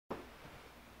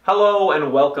Hello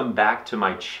and welcome back to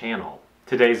my channel.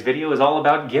 Today's video is all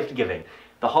about gift giving.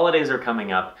 The holidays are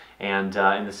coming up, and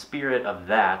in the spirit of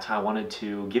that, I wanted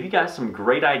to give you guys some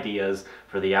great ideas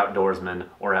for the outdoorsman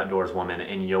or outdoorswoman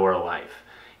in your life.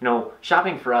 You know,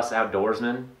 shopping for us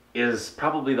outdoorsmen is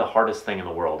probably the hardest thing in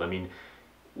the world. I mean,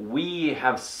 we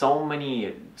have so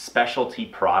many specialty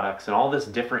products and all this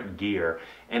different gear,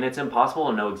 and it's impossible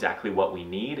to know exactly what we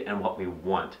need and what we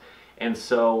want. And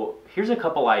so here's a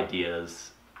couple ideas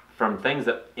from things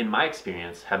that, in my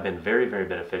experience, have been very, very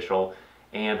beneficial,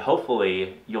 and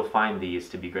hopefully you'll find these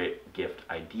to be great gift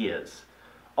ideas.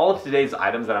 All of today's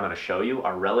items that I'm going to show you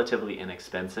are relatively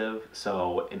inexpensive,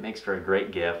 so it makes for a great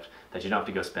gift that you don't have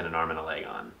to go spend an arm and a leg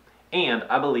on. And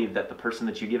I believe that the person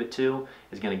that you give it to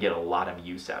is going to get a lot of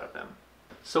use out of them.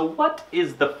 So what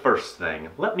is the first thing?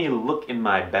 Let me look in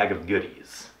my bag of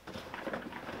goodies.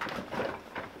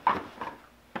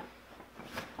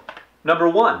 Number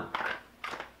one,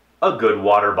 a good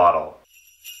water bottle.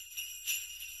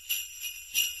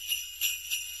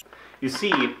 You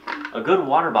see, a good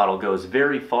water bottle goes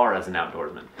very far as an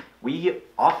outdoorsman. We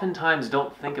oftentimes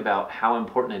don't think about how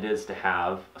important it is to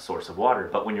have a source of water,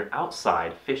 but when you're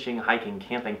outside fishing, hiking,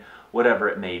 camping, whatever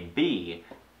it may be,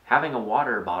 having a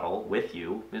water bottle with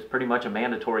you is pretty much a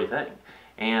mandatory thing.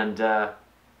 And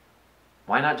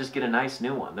why not just get a nice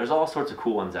new one? There's all sorts of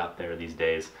cool ones out there these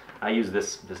days. I use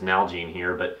this Nalgene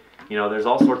here, but you know, there's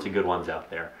all sorts of good ones out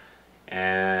there.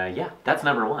 Yeah, that's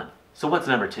number one. So what's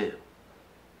number two?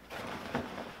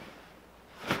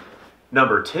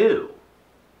 Number two,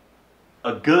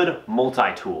 a good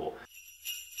multi-tool.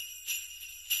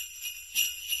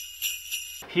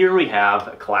 Here we have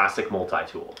a classic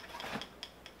multi-tool.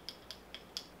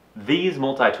 These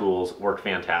multi-tools work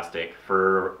fantastic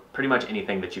for pretty much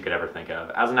anything that you could ever think of.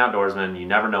 As an outdoorsman, you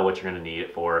never know what you're going to need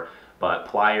it for, but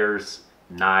pliers,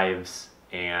 knives,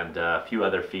 and a few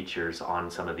other features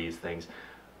on some of these things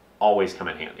always come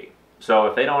in handy. So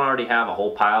if they don't already have a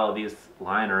whole pile of these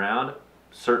lying around,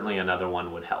 certainly another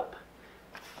one would help.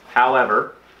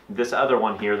 However, this other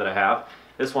one here that I have,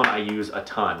 this one I use a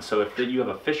ton. So if you have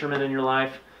a fisherman in your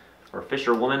life, or a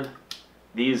fisherwoman,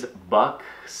 these buck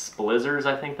splizzers,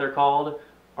 I think they're called,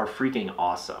 are freaking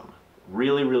awesome.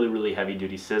 Really, really, really heavy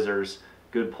duty scissors,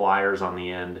 good pliers on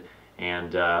the end,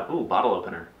 and ooh, bottle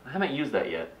opener. I haven't used that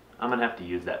yet. I'm gonna have to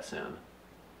use that soon.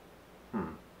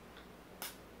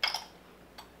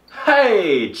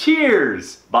 Hey,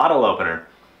 cheers! Bottle opener.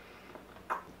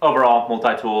 Overall,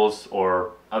 multi-tools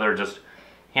or other just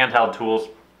handheld tools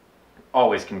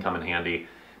always can come in handy.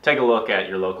 Take a look at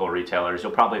your local retailers.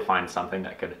 You'll probably find something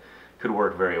that could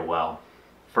work very well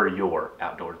for your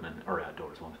outdoorsman or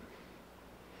outdoorswoman.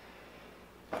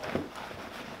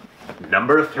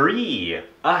 Number three,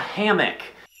 a hammock.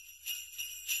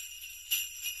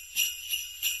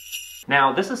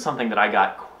 Now, this is something that I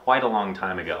got quite a long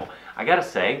time ago. I gotta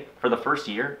say, for the first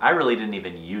year, I really didn't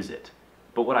even use it.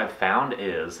 But what I've found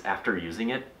is, after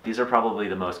using it, these are probably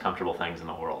the most comfortable things in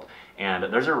the world.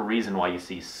 And there's a reason why you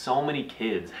see so many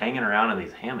kids hanging around in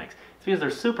these hammocks. It's because they're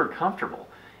super comfortable.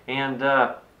 And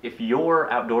if your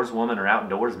outdoorswoman or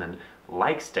outdoorsman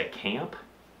likes to camp,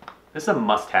 this is a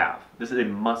must-have. This is a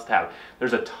must-have.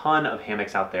 There's a ton of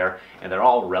hammocks out there, and they're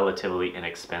all relatively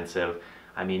inexpensive.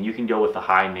 I mean, you can go with the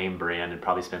high name brand and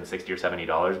probably spend $60 or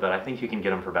 $70, but I think you can get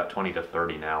them for about $20 to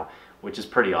 $30 now, which is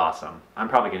pretty awesome. I'm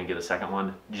probably going to get a second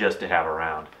one just to have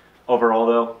around. Overall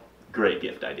though, great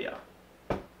gift idea.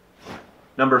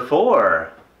 Number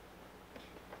four.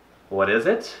 What is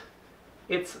it?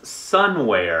 It's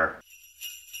sunwear.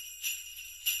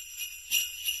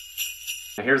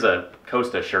 Now here's a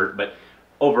Costa shirt, but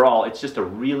overall it's just a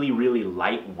really, really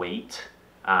lightweight,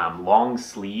 long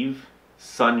sleeve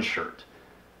sun shirt.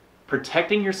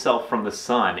 Protecting yourself from the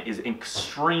sun is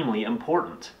extremely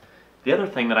important. The other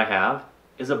thing that I have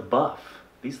is a buff.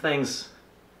 These things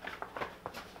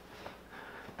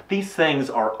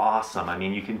are awesome. I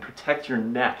mean, you can protect your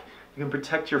neck, you can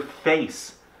protect your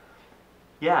face.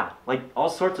 Yeah, like all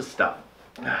sorts of stuff.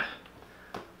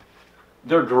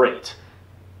 They're great.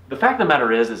 The fact of the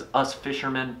matter is us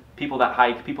fishermen, people that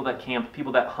hike, people that camp,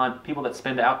 people that hunt, people that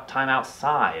spend time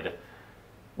outside,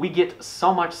 we get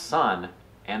so much sun,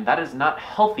 and that is not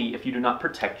healthy if you do not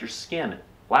protect your skin.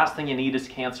 Last thing you need is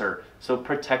cancer, so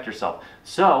protect yourself.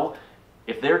 So,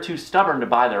 if they're too stubborn to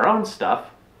buy their own stuff,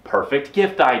 perfect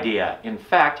gift idea. In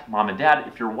fact, Mom and Dad,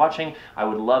 if you're watching, I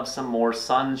would love some more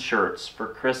sun shirts for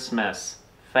Christmas.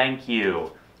 Thank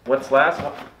you. What's last?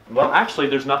 Well, actually,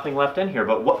 there's nothing left in here,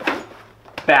 but what?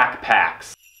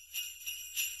 Backpacks.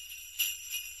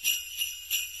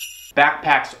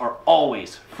 Backpacks are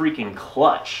always freaking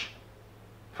clutch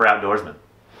for outdoorsmen.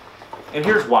 And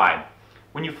here's why.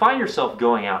 When you find yourself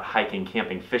going out hiking,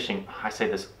 camping, fishing, I say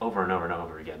this over and over and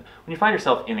over again, when you find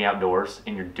yourself in the outdoors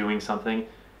and you're doing something,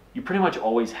 you pretty much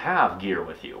always have gear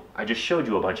with you. I just showed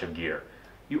you a bunch of gear.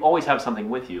 You always have something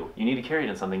with you. You need to carry it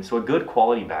in something. So a good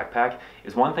quality backpack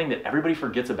is one thing that everybody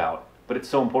forgets about, but it's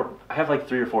so important. I have like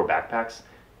 3 or 4 backpacks,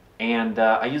 and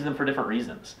I use them for different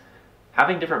reasons.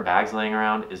 Having different bags laying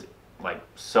around is like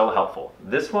so helpful.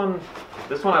 This one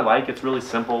I like. It's really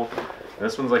simple.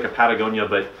 This one's like a Patagonia,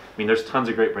 but I mean, there's tons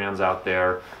of great brands out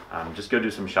there. Just go do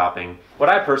some shopping. What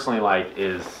I personally like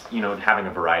is, you know, having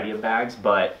a variety of bags,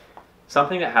 but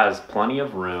something that has plenty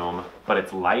of room, but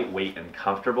it's lightweight and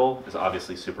comfortable is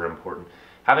obviously super important.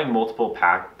 Having multiple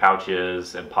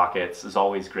pouches and pockets is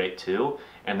always great too.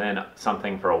 And then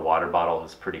something for a water bottle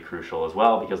is pretty crucial as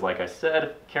well, because like I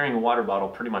said, carrying a water bottle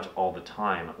pretty much all the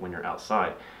time when you're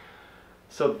outside.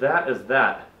 So that is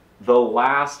that. The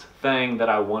last thing that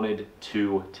I wanted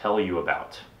to tell you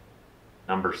about.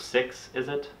 Number 6, is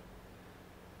it?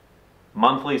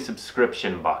 Monthly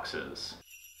subscription boxes.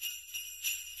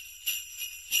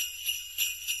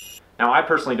 Now, I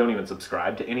personally don't even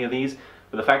subscribe to any of these,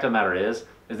 but the fact of the matter is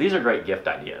these are great gift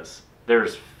ideas.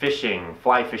 There's fishing,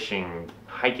 fly fishing,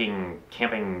 hiking,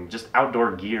 camping, just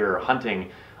outdoor gear,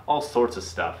 hunting, all sorts of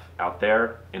stuff out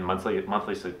there in monthly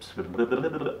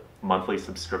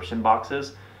subscription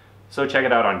boxes. So check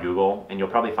it out on Google, and you'll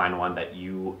probably find one that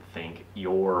you think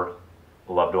your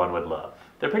loved one would love.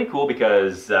 They're pretty cool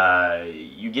because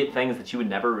you get things that you would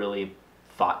never really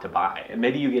thought to buy, and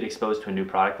maybe you get exposed to a new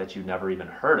product that you've never even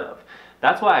heard of.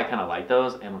 That's why I kind of like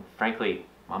those. And frankly,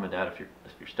 Mom and Dad, if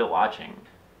you're still watching,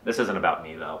 this isn't about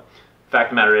me though. Fact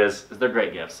of the matter is they're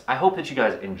great gifts. I hope that you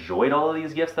guys enjoyed all of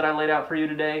these gifts that I laid out for you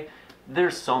today.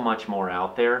 There's so much more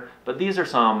out there, but these are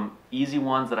some easy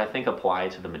ones that I think apply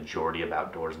to the majority of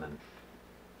outdoorsmen.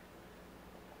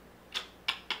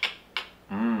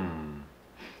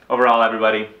 Overall,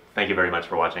 everybody, thank you very much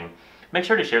for watching. Make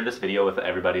sure to share this video with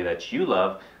everybody that you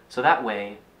love, so that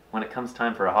way, when it comes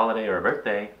time for a holiday or a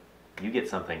birthday, you get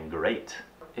something great.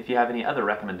 If you have any other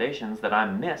recommendations that I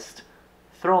missed,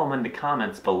 throw them in the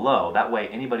comments below. That way,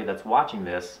 anybody that's watching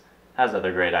this has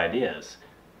other great ideas.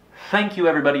 Thank you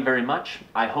everybody very much.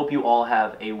 I hope you all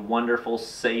have a wonderful,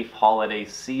 safe holiday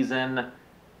season,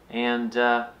 and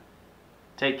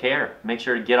take care. Make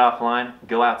sure to get offline,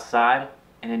 go outside,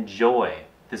 and enjoy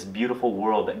this beautiful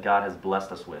world that God has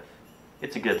blessed us with.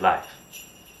 It's a good life.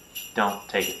 Don't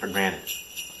take it for granted.